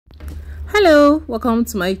Hello, welcome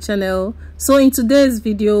to my channel. So in today's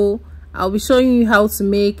video I'll be showing you how to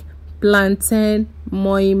make plantain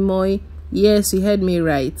moin. Yes, you heard me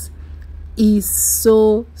right. It's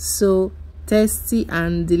so tasty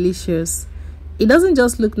and delicious. It doesn't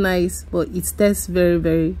just look nice, but it tastes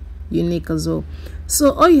very unique as well.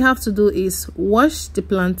 So all you have to do is wash the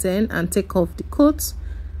plantain and take off the coat.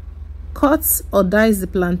 Cut or dice the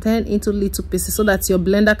plantain into little pieces so that your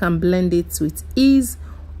blender can blend it with ease,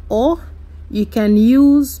 or you can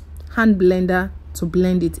use hand blender to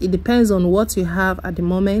blend it. It depends on what you have at the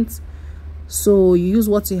moment, so you use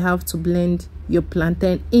what you have to blend your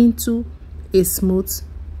plantain into a smooth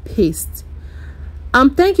paste.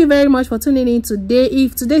 Thank you very much for tuning in today.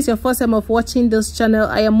 If today is your first time of watching this channel,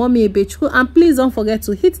 I am mummyEbubechukwu, and please don't forget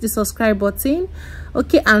to hit the subscribe button,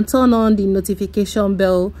 okay, and turn on the notification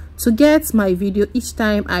bell to get my video each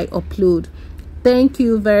time I upload. Thank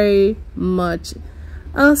you very much.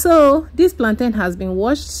 So this plantain has been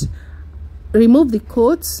washed. Remove the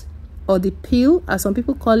coat or the peel, as some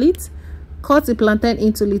people call it. Cut the plantain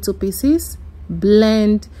into little pieces.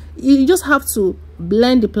 Blend. You just have to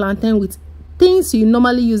blend the plantain with things you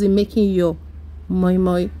normally use in making your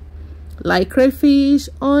moin, like crayfish,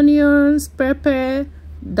 onions, pepper.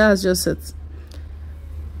 That's just it.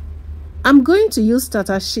 I'm going to use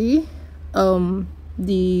tatashi,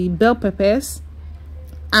 the bell peppers,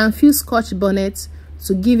 and few scotch bonnet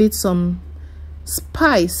to give it some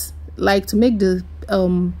spice, like to make the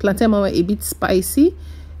plantain moin a bit spicy.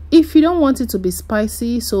 If you don't want it to be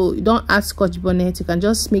spicy, so you don't add scotch bonnet, you can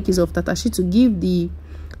just make use of tatashi to give the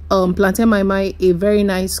plantain moin a very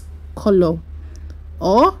nice color.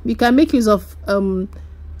 Or you can make use of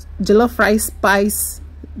jollof rice spice.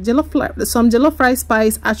 Some jollof rice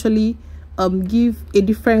spice actually give a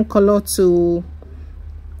different color to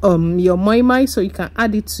your moin, so you can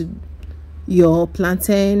add it to your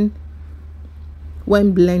plantain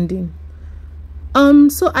when blending.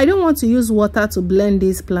 So I don't want to use water to blend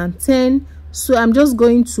this plantain, so I'm just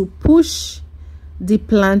going to push the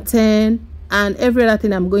plantain and every other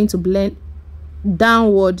thing I'm going to blend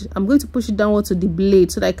downward. I'm going to push it downward to the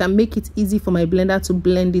blade so that I can make it easy for my blender to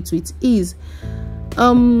blend it with ease.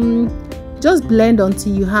 Just blend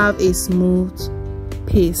until you have a smooth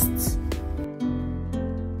paste.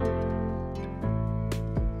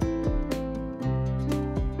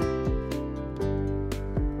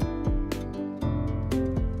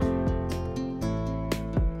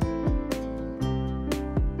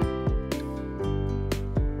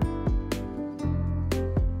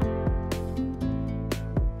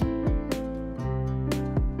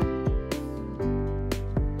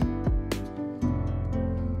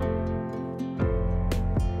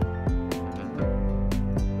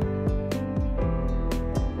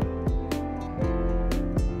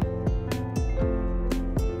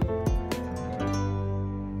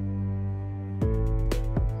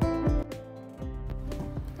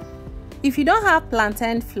 If you don't have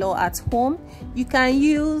plantain flour at home, you can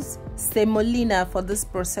use Semolina for this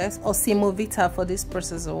process or Semovita for this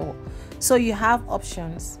process. So you have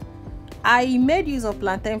options. I made use of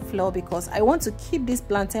plantain flour because I want to keep this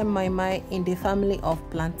plantain moin in the family of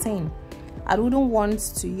plantain. I wouldn't want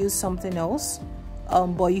to use something else,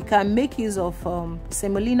 but you can make use of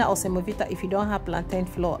Semolina or Semovita if you don't have plantain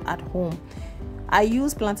flour at home. I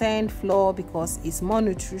use plantain flour because it's more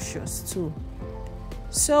nutritious too.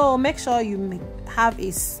 So make sure you have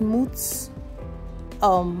a smooth,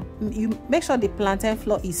 you make sure the plantain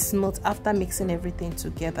flour is smooth after mixing everything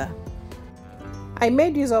together. I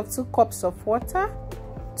made use of 2 cups of water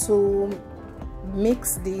to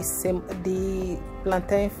mix the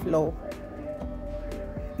plantain flour.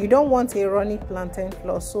 You don't want a runny plantain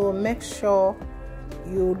flour, so make sure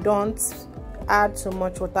you don't add too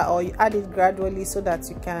much water, or you add it gradually so that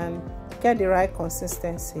you can get the right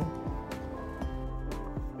consistency.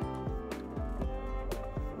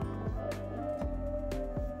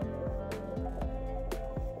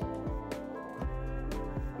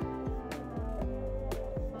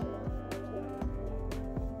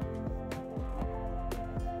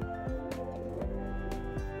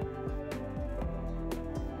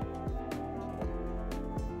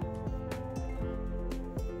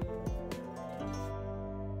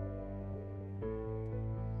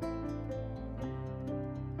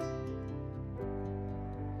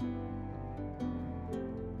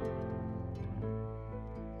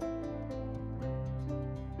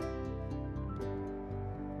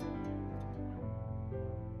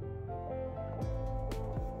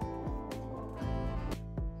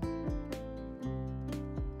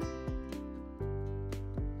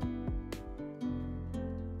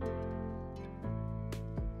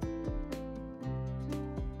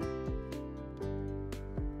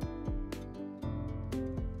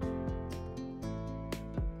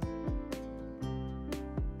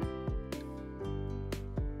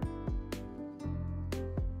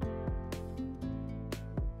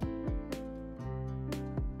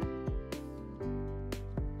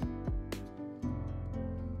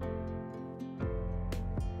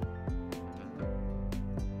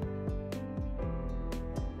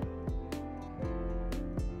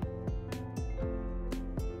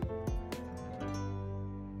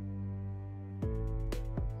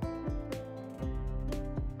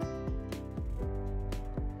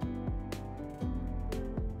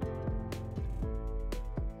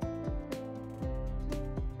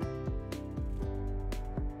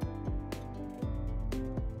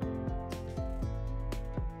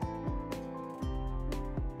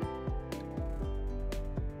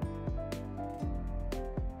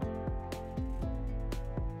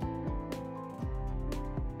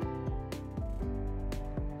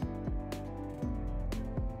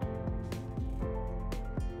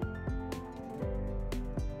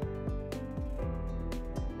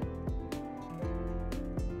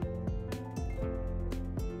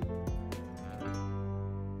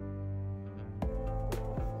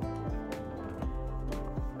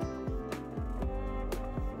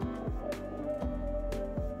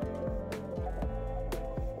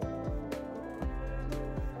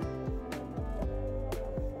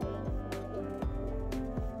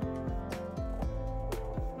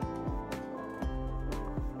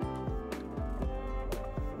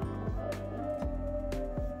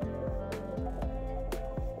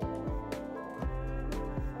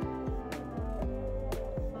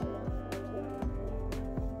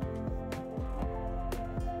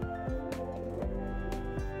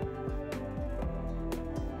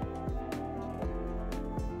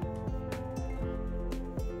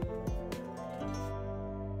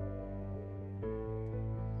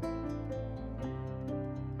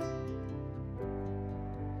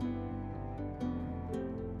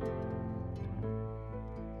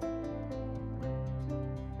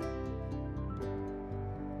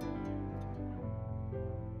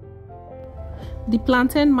 The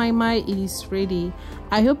plantain moi is ready.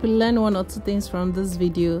 I hope you learned one or two things from this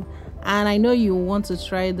video, and I know you want to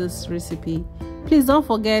try this recipe. Please don't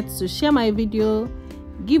forget to share my video,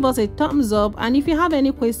 give us a thumbs up, and if you have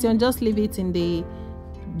any question, just leave it in the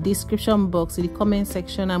description box, in the comment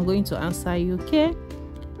section. I'm going to answer you. Okay,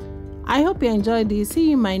 I hope you enjoyed this. See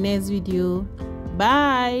you in my next video.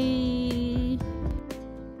 Bye.